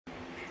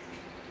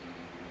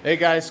Hey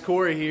guys,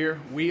 Corey here.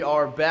 We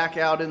are back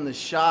out in the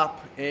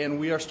shop and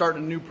we are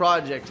starting a new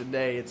project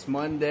today. It's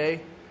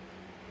Monday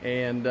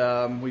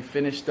and we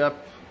finished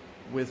up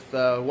with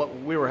what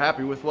we were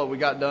happy with what we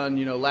got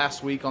done,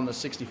 last week on the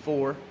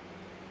 64.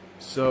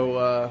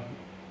 So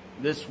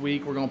this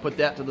week we're going to put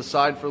that to the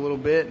side for a little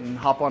bit and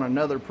hop on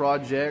another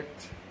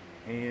project.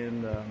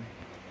 And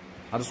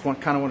I just kind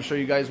of want to show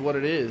you guys what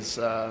it is.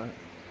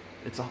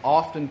 It's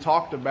often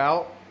talked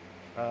about.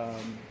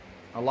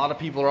 A lot of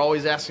people are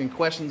always asking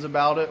questions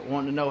about it,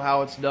 wanting to know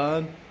how it's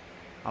done.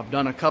 I've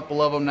done a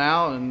couple of them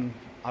now, and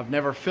I've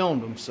never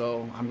filmed them,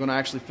 so I'm going to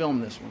actually film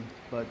this one.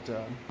 But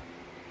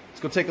let's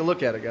go take a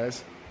look at it,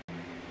 guys.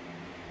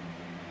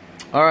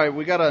 All right,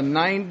 we got a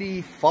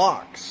 90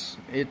 Fox.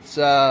 It's,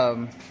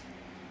 I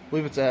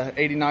believe it's a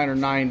 89 or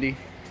 90.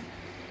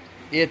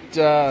 It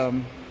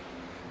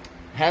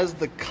has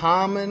the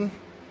common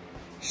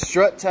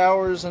strut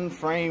towers and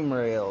frame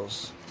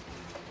rails.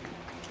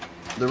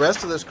 The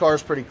rest of this car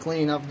is pretty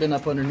clean. I've been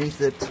up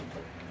underneath it.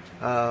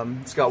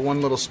 It's got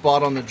one little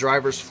spot on the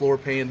driver's floor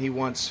pan he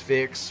wants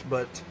fixed,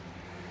 but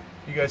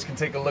you guys can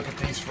take a look at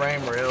these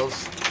frame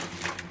rails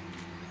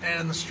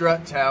and the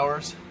strut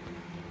towers.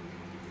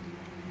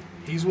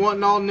 He's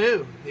wanting all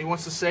new. He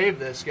wants to save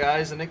this,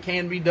 guys, and it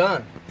can be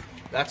done.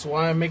 That's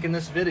why I'm making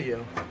this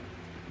video.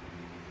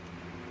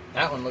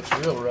 That one looks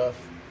real rough.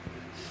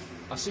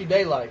 I see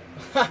daylight.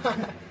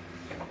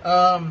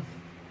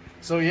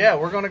 So yeah,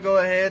 we're going to go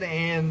ahead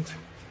and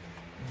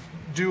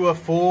do a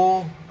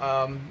full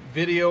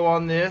video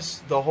on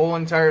this, the whole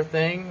entire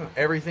thing,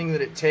 everything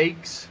that it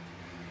takes.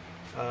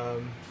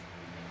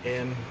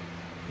 And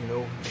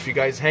if you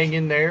guys hang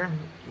in there,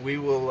 we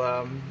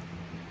will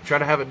try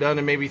to have it done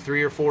in maybe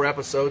 3 or 4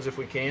 episodes if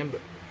we can.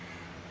 But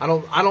I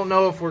don't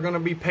know if we're going to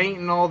be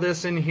painting all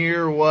this in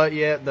here or what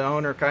yet. The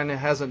owner kind of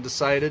hasn't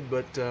decided,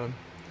 but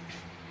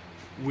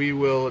we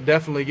will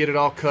definitely get it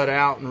all cut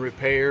out and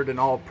repaired and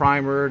all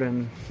primered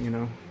and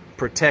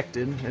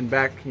protected and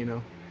back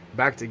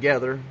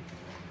together.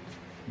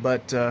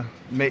 But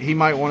he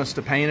might want us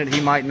to paint it,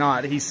 he might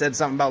not. He said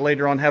something about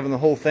later on having the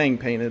whole thing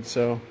painted,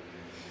 so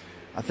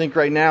I think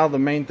right now the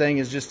main thing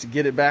is just to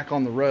get it back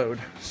on the road.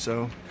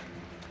 So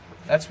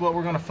that's what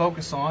we're going to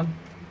focus on.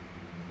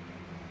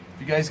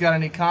 If you guys got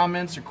any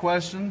comments or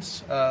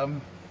questions,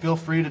 feel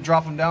free to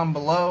drop them down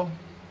below.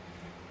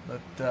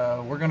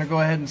 But we're going to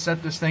go ahead and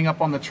set this thing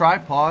up on the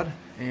tripod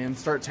and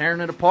start tearing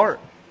it apart.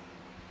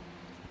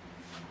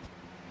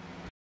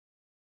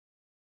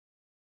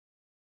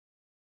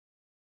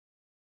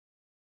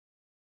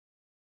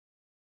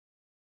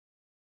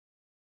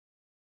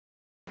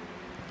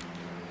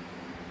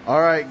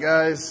 All right,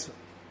 guys.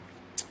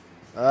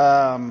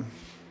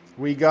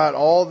 We got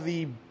all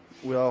the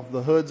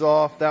hoods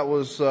off. That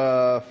was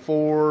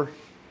 4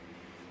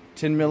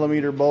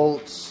 10mm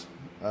bolts.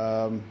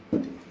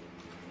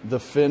 The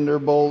fender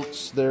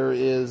bolts, there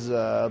is,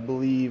 I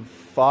believe,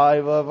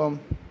 5 of them.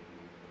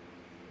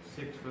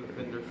 6 for the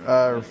fender.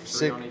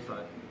 6 on each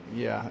side.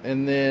 Yeah,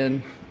 and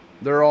then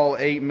they're all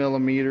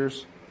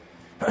 8mm.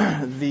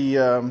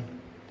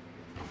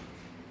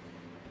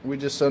 We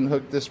just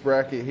unhooked this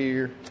bracket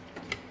here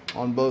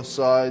on both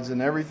sides,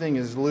 and everything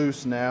is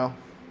loose now.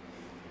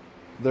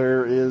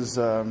 There is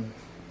a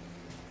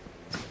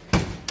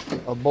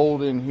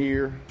bolt in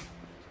here.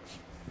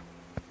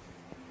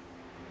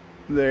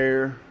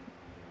 There.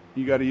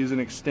 You got to use an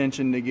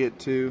extension to get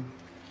to.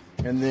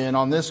 And then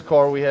on this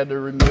car we had to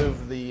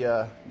remove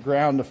the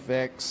ground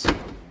effects,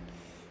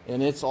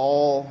 and it's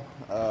all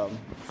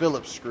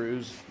Phillips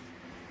screws.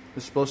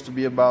 It's supposed to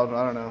be about,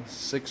 I don't know,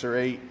 6 or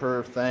 8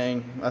 per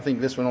thing. I think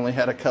this one only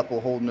had a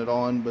couple holding it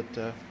on,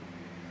 but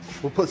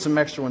we'll put some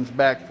extra ones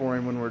back for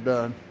him when we're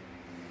done.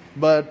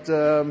 But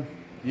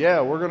yeah,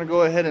 we're gonna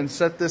go ahead and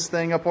set this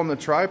thing up on the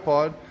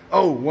tripod.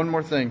 Oh, one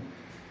more thing.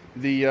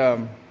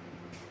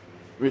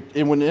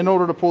 In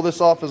order to pull this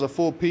off as a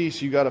full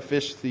piece, you got to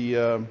fish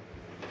the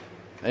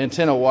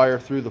antenna wire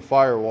through the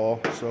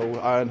firewall. So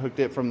I unhooked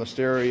it from the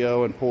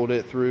stereo and pulled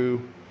it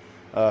through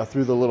the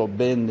little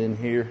bend in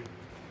here.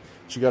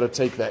 But you got to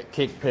take that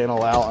kick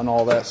panel out and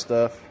all that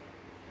stuff,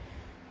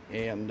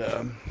 and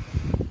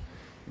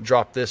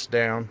drop this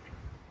down.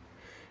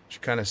 You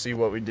kind of see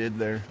what we did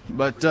there.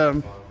 But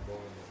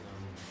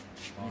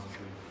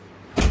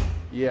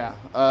yeah,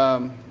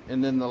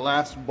 and then the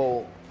last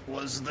bolt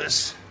was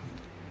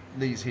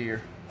these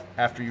here.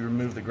 After you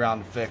remove the ground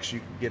effects, you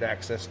can get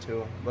access to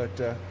them.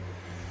 But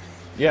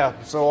yeah,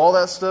 so all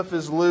that stuff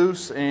is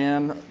loose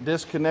and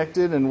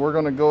disconnected, and we're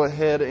going to go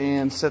ahead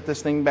and set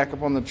this thing back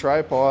up on the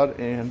tripod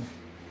and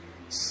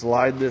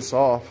slide this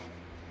off.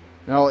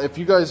 Now, if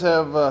you guys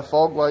have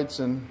fog lights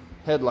and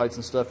headlights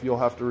and stuff, you'll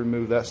have to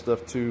remove that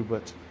stuff too,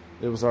 but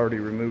it was already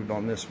removed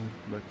on this one.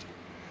 But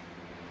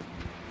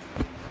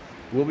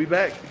we'll be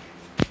back.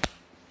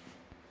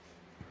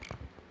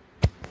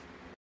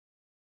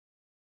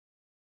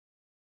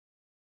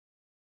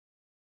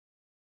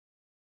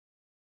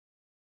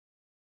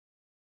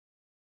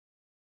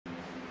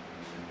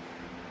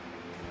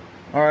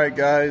 All right,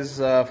 guys,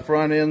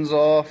 front end's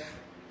off.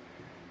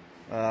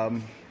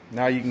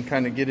 Now you can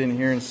kind of get in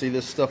here and see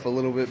this stuff a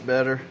little bit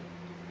better.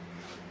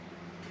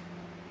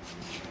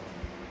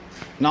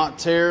 Not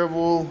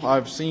terrible.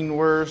 I've seen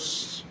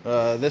worse.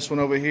 This one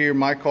over here,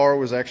 my car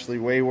was actually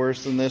way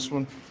worse than this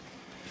one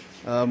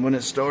when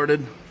it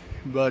started.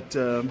 But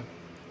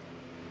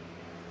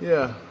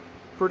yeah,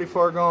 pretty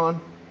far gone.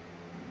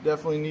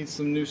 Definitely needs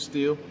some new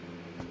steel.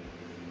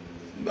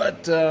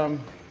 But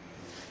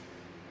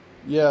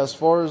yeah, as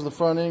far as the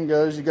front end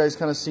goes, you guys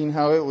kind of seen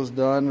how it was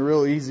done.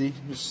 Real easy.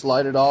 Just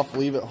slide it off,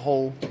 leave it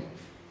whole.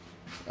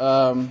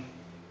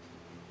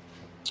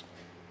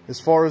 As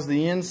far as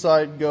the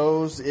inside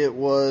goes, it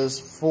was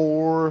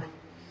 4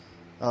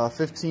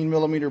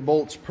 15mm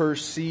bolts per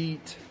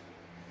seat.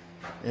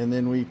 And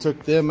then we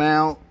took them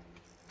out.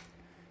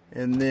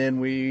 And then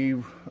we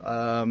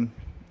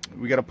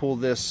got to pull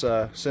this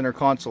center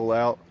console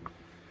out.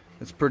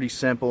 It's pretty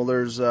simple.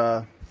 There's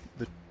the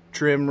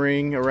trim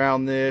ring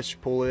around this. You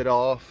pull it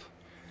off.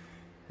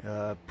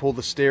 Pull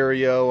the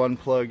stereo,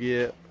 unplug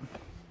it.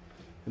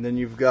 And then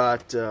you've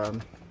got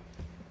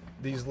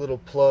these little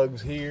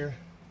plugs here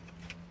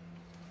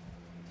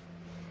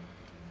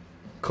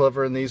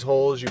covering these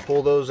holes. You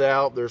pull those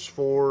out. There's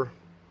 4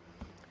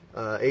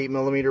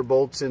 8mm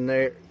bolts in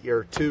there,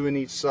 or 2 in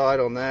each side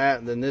on that.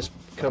 And then this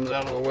comes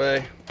out of the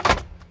way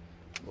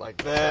like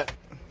that.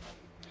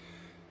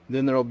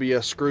 Then there'll be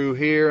a screw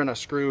here and a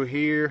screw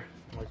here,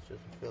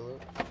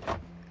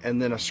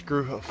 and then a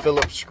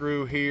Phillips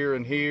screw here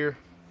and here.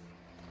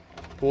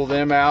 Pull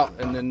them out,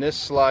 and then this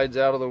slides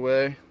out of the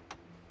way.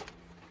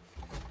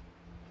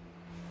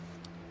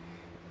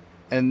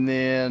 And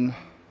then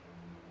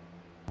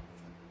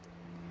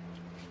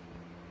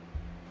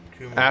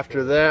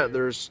after that,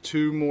 there's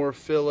 2 more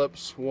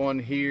Phillips, one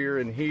here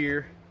and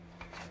here.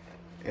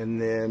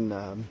 And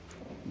then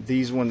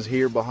these ones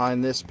here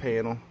behind this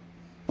panel.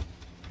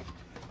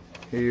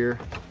 Here.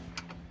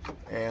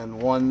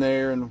 And one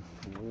there and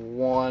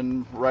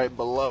one right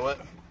below it.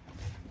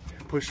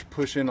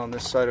 Push in on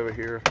this side over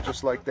here,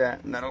 just like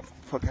that. And that'll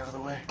fuck out of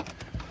the way.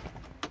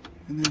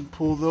 And then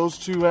pull those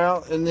 2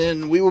 out. And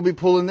then we will be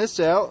pulling this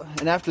out.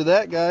 And after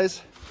that,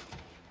 guys,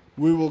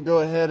 we will go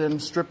ahead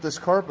and strip this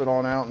carpet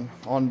on out and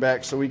on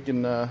back so we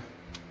can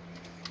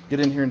get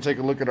in here and take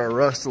a look at our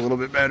rust a little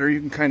bit better. You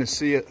can kind of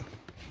see it.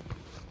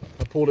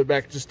 I pulled it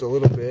back just a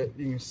little bit.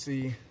 You can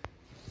see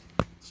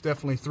it's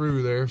definitely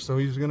through there, so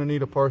he's going to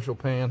need a partial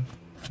pan.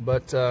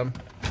 But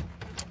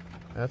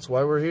that's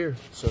why we're here.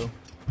 So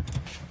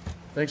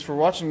thanks for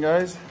watching,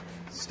 guys.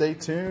 Stay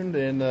tuned,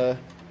 and if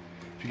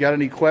you got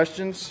any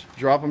questions,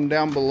 drop them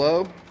down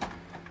below.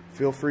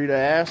 Feel free to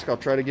ask. I'll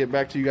try to get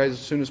back to you guys as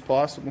soon as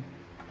possible.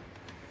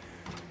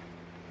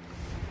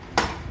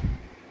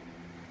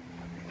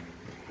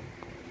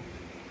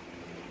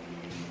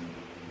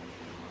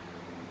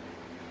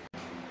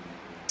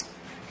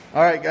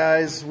 Alright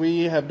guys,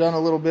 we have done a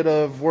little bit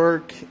of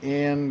work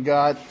and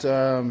got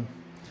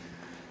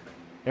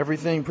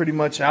everything pretty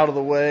much out of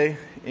the way,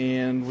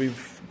 and we've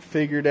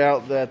figured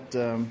out that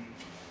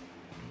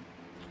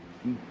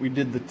we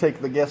did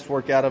take the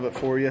guesswork out of it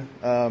for you.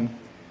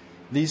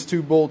 These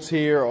 2 bolts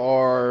here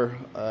are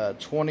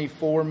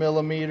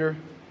 24mm.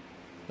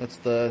 That's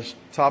the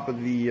top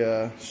of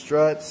the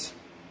struts.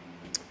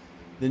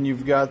 Then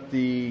you've got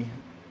the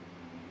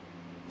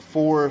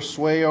 4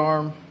 sway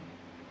arm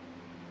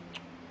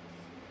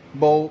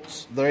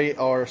bolts. They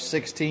are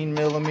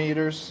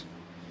 16mm.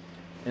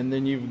 And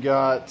then you've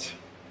got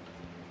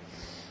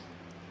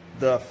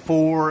the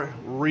 4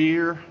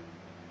 rear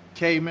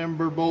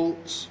K-member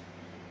bolts.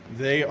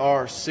 They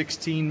are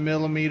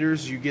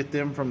 16mm. You get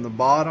them from the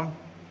bottom.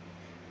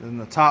 And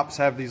the tops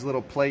have these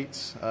little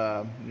plates.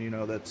 You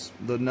know, that's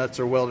the nuts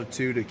are welded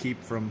to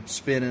keep from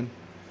spinning.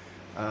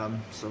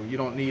 So you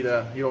don't need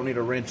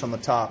a wrench on the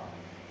top.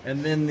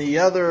 And then the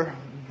other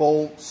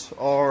bolts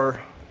are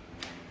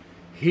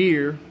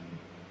here,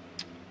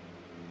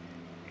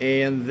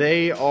 and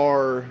they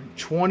are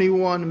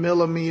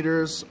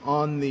 21mm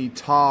on the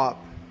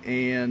top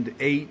and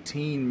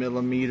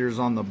 18mm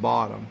on the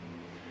bottom.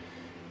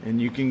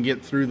 And you can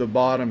get through the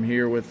bottom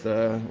here with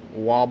a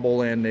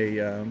wobble and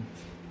a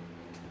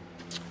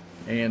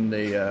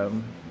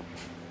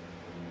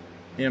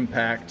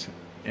impact,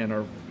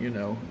 and you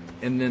know,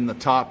 and then the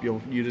top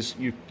you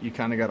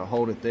kind of got to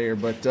hold it there.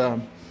 But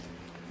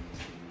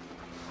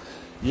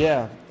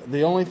yeah,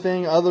 the only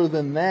thing other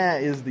than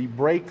that is the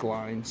brake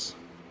lines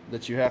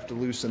that you have to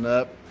loosen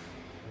up.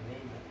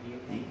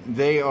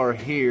 They are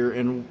here,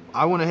 and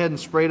I went ahead and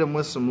sprayed them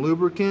with some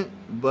lubricant,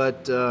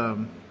 but they're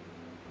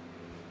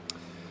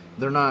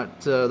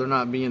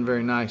not being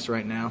very nice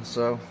right now.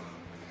 So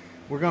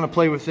we're gonna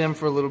play with them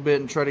for a little bit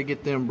and try to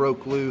get them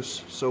broke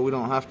loose so we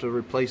don't have to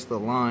replace the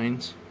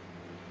lines.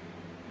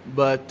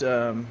 But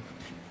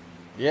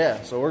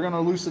yeah, so we're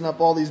gonna loosen up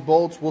all these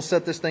bolts. We'll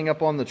set this thing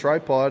up on the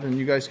tripod and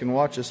you guys can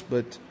watch us,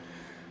 but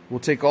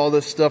we'll take all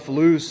this stuff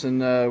loose,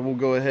 and we'll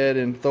go ahead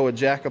and throw a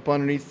jack up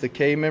underneath the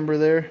K-member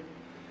there,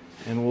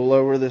 and we'll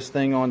lower this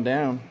thing on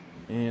down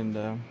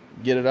and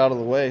get it out of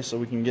the way so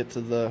we can get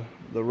to the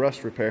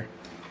rust repair.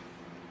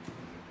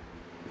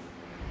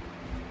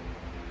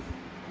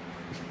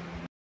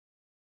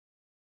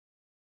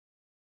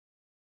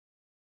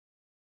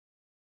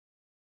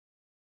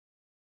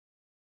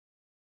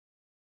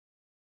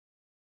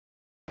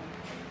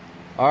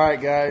 All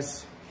right,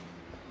 guys.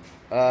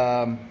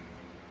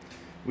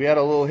 We had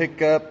a little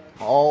hiccup.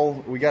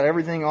 We got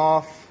everything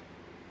off.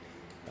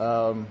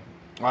 I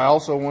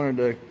also wanted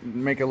to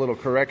make a little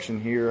correction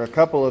here. A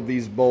couple of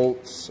these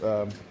bolts,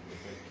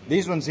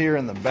 these ones here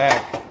in the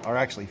back are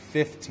actually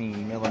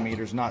 15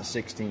 millimeters, not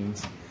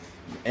 16s.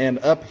 And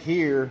up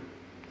here,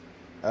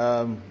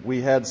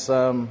 we had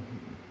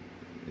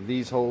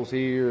these holes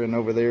here and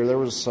over there. There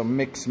was some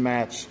mix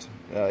matched.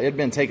 It had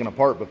been taken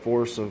apart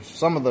before, so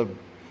some of the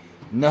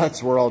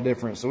nuts were all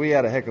different. So we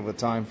had a heck of a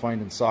time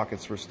finding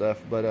sockets for stuff,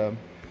 but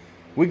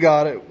we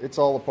got it. It's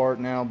all apart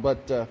now.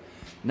 But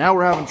now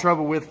we're having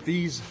trouble with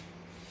these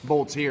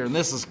bolts here, and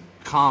this is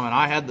common.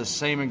 I had the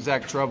same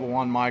exact trouble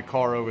on my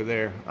car over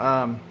there.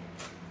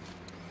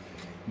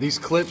 These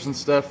clips and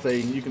stuff,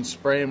 you can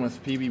spray them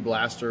with PB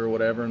Blaster or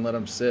whatever and let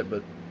them sit,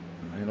 but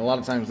a lot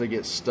of times they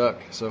get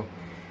stuck. So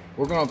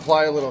we're going to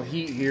apply a little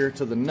heat here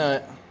to the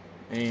nut,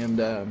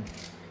 and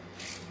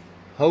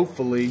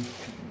hopefully,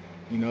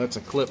 it's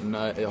a clip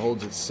nut, it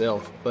holds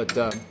itself, but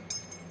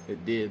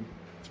it did.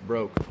 It's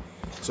broke.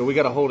 So we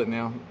got to hold it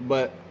now,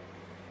 but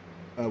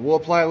we'll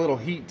apply a little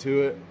heat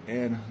to it,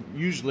 and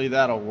usually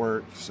that'll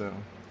work. So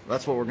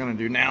that's what we're going to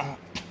do now.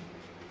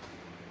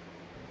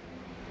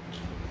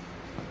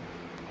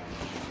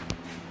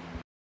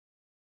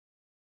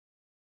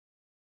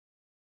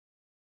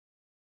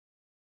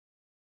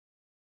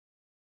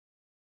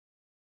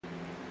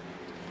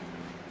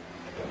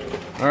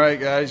 All right,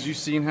 guys, you've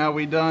seen how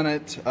we done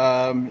it.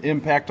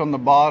 Impact on the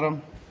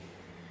bottom,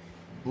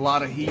 a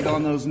lot of heat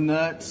on those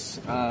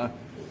nuts.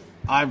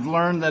 I've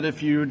learned that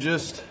if you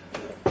just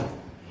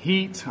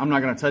heat, I'm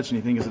not going to touch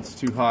anything because it's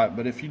too hot,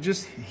 but if you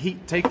just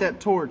take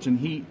that torch and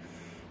heat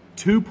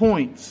 2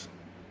 points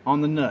on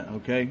the nut,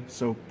 okay?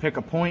 So pick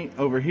a point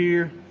over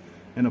here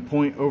and a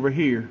point over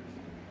here,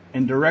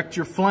 and direct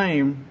your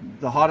flame,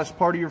 the hottest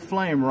part of your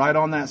flame, right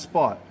on that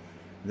spot.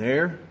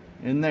 There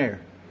and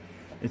there.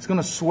 It's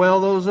going to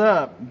swell those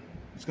up.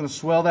 It's going to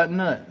swell that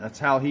nut. That's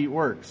how heat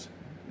works.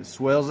 It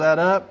swells that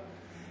up,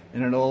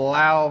 and it'll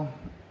allow,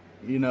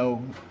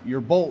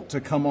 your bolt to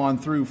come on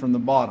through from the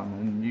bottom.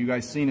 And you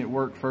guys seen it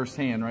work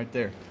firsthand right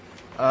there.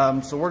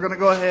 So we're going to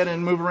go ahead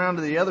and move around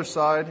to the other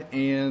side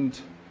and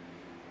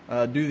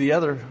do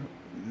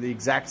the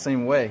exact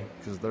same way,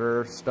 because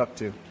they're stuck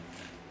to.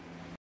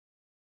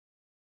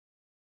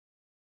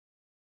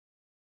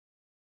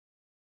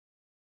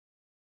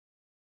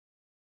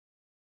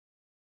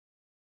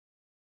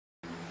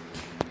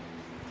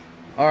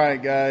 All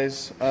right,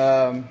 guys,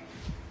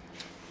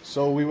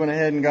 so we went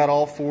ahead and got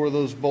all 4 of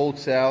those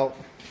bolts out,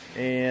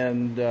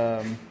 and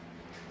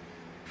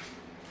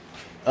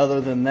other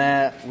than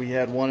that, we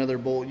had one other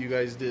bolt you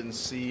guys didn't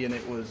see, and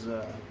it was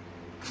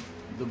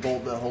the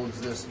bolt that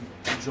holds this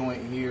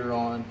joint here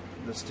on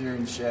the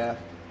steering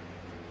shaft.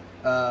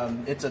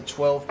 It's a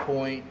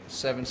 12-point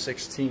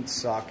 7/16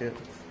 socket.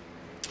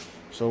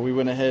 So we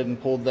went ahead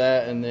and pulled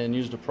that, and then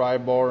used a pry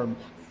bar and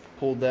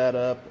pulled that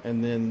up,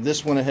 and then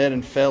this went ahead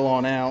and fell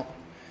on out.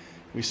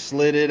 We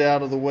slid it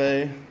out of the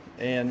way,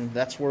 and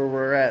that's where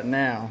we're at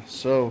now.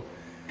 So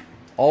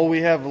all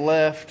we have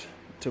left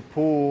to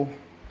pull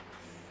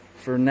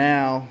for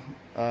now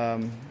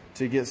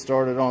to get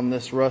started on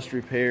this rust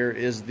repair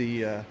is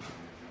the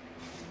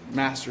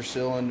master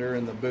cylinder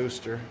and the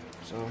booster.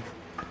 So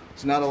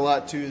it's not a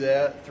lot to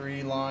that.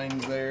 3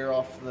 lines there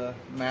off the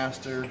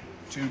master,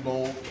 2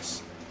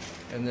 bolts,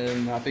 and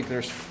then I think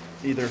there's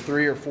either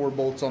 3 or 4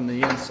 bolts on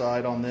the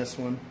inside on this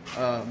one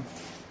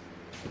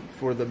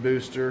for the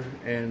booster,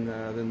 and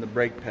then the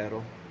brake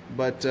pedal.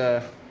 But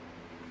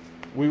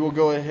we will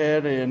go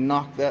ahead and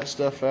knock that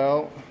stuff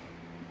out,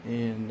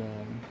 and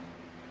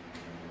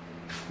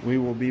we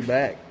will be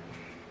back.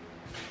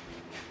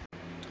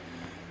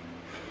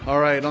 All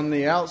right, on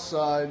the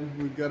outside,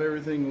 we've got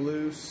everything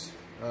loose.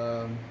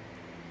 All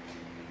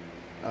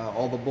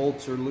the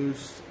bolts are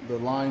loose, the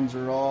lines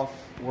are off.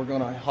 We're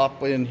gonna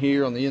hop in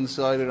here on the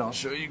inside, and I'll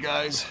show you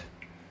guys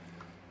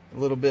a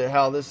little bit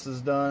how this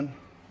is done.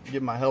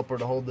 Get my helper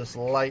to hold this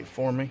light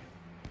for me.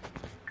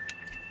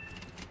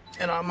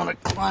 And I'm gonna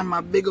climb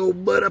my big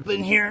old butt up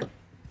in here.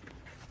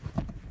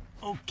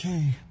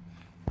 Okay,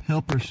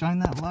 helper, shine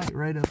that light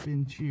right up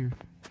in here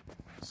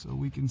so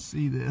we can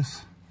see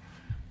this.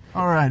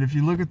 All right, if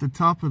you look at the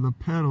top of the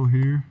pedal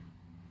here,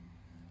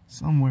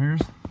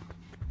 somewheres,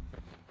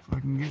 if I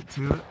can get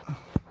to it,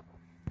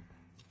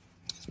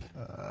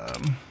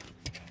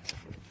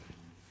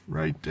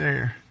 right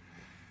there.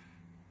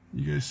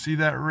 You guys see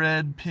that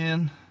red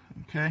pin?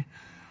 Okay,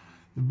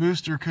 the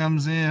booster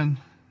comes in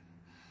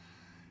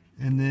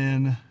and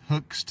then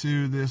hooks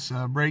to this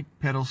brake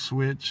pedal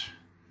switch,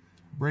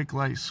 brake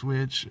light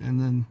switch, and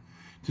then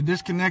to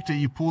disconnect it,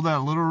 you pull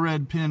that little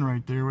red pin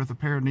right there with a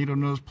pair of needle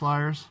nose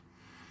pliers.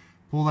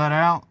 Pull that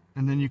out,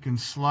 and then you can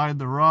slide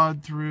the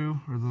rod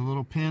through, or the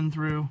little pin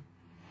through,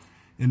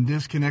 and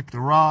disconnect the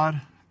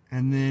rod.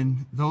 And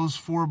then those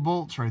 4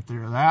 bolts right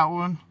there, that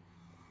one,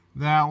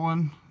 that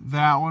one,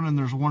 that one, and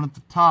there's one at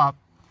the top.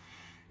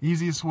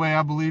 Easiest way,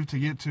 I believe, to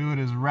get to it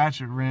is a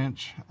ratchet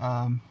wrench.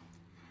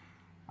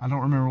 I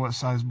don't remember what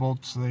size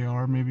bolts they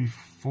are, maybe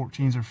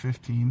 14s or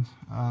 15s.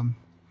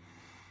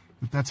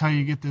 But that's how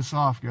you get this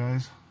off,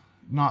 guys.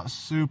 Not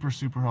super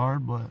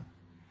hard, but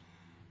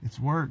it's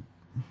work.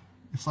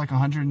 It's like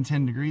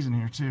 110 degrees in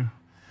here too.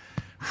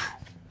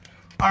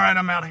 All right,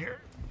 I'm out of here.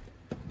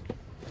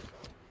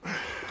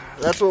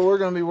 That's what we're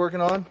going to be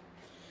working on,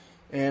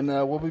 and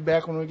we'll be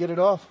back when we get it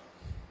off.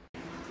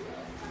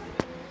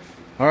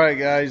 All right,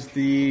 guys,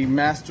 the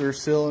master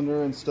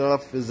cylinder and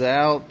stuff is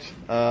out.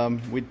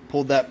 We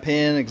pulled that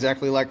pin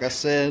exactly like I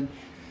said.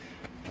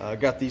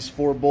 Got these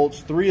 4 bolts.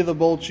 3 of the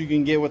bolts you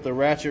can get with a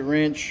ratchet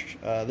wrench.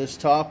 This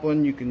top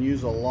one you can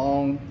use a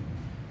long,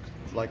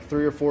 like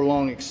 3 or 4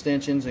 long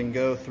extensions and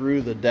go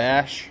through the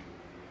dash.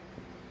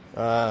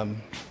 Right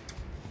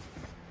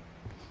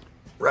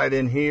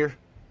in here,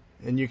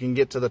 and you can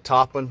get to the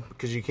top one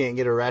because you can't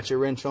get a ratchet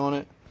wrench on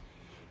it.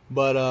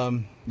 But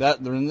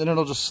then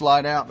it'll just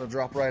slide out. It'll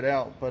drop right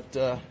out.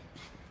 But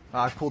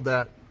I pulled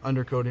that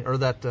undercoating or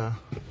that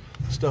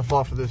stuff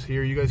off of this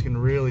here. You guys can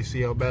really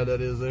see how bad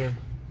that is there.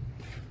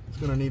 It's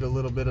gonna need a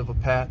little bit of a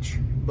patch.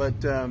 But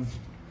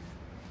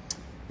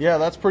yeah,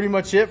 that's pretty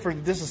much it for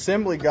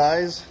disassembly,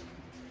 guys.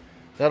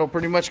 That'll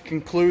pretty much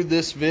conclude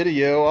this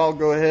video. I'll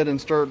go ahead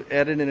and start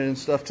editing it and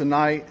stuff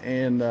tonight,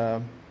 and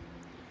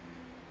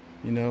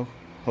you know,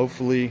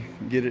 hopefully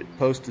get it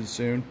posted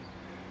soon.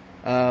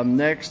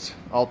 Next,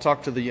 I'll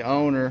talk to the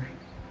owner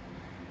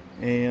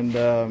and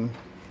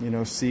you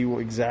know, see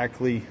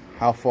exactly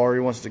how far he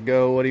wants to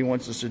go, what he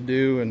wants us to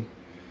do,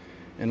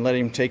 and let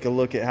him take a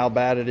look at how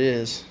bad it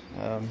is,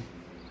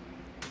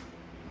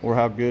 or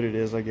how good it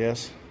is, I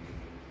guess.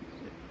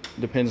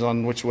 Depends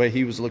on which way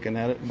he was looking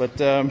at it.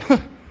 But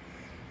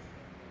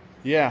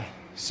yeah,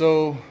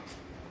 so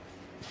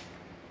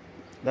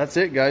that's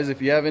it, guys.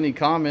 If you have any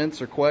comments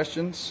or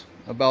questions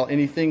about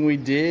anything we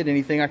did,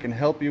 anything I can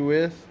help you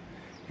with,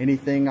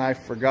 anything I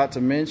forgot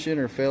to mention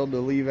or failed to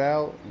leave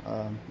out,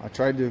 I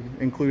tried to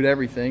include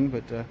everything.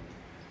 But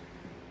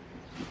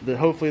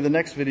hopefully the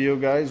next video,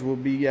 guys, will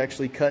be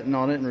actually cutting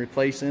on it and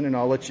replacing, and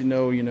I'll let you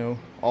know,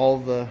 all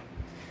the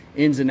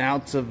ins and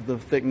outs of the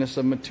thickness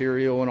of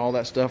material and all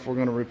that stuff we're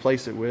going to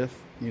replace it with,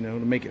 to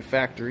make it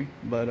factory.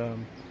 But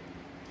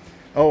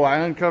oh, I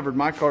uncovered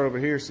my car over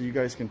here so you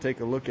guys can take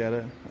a look at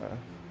it,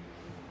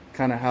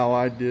 kind of how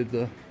I did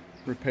the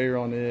repair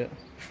on it.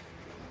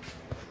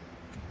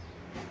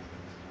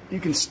 You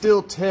can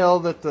still tell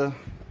that the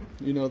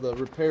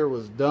repair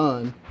was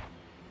done.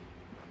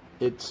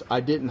 I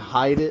didn't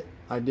hide it.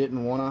 I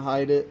didn't want to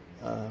hide it.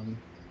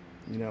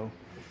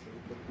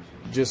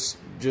 Just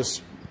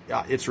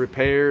it's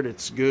repaired.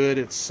 It's good.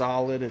 It's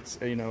solid. It's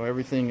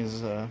everything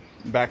is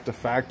back to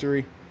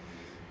factory.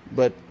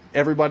 But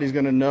everybody's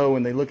going to know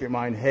when they look at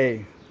mine,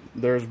 hey,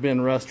 there's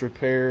been rust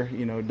repair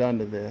done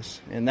to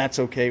this, and that's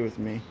okay with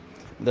me.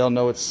 They'll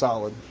know it's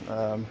solid.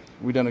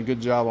 We've done a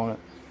good job on it.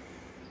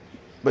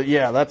 But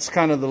yeah, that's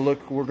kind of the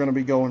look we're going to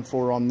be going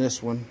for on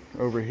this one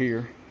over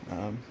here.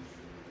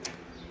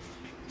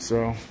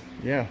 So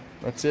yeah,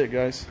 that's it,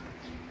 guys.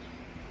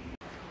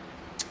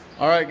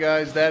 All right,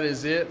 guys, that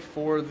is it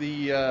for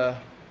the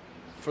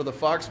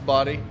Fox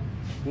body.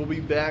 We'll be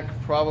back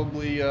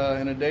probably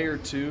in a day or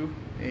two,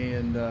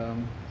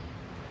 and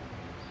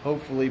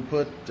hopefully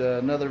put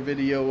another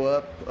video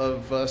up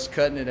of us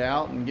cutting it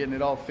out and getting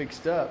it all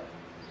fixed up.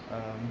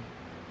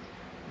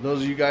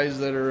 Those of you guys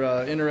that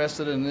are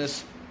interested in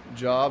this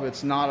job,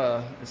 it's not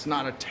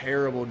a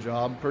terrible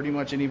job. Pretty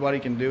much anybody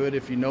can do it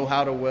if you know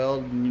how to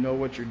weld and you know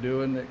what you're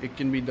doing. It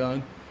can be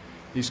done.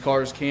 These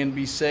cars can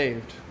be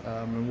saved,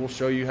 and we'll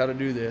show you how to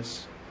do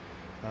this.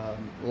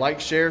 Like,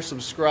 share,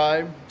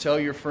 subscribe, tell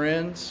your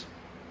friends,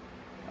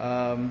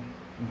 and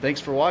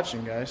thanks for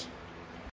watching, guys.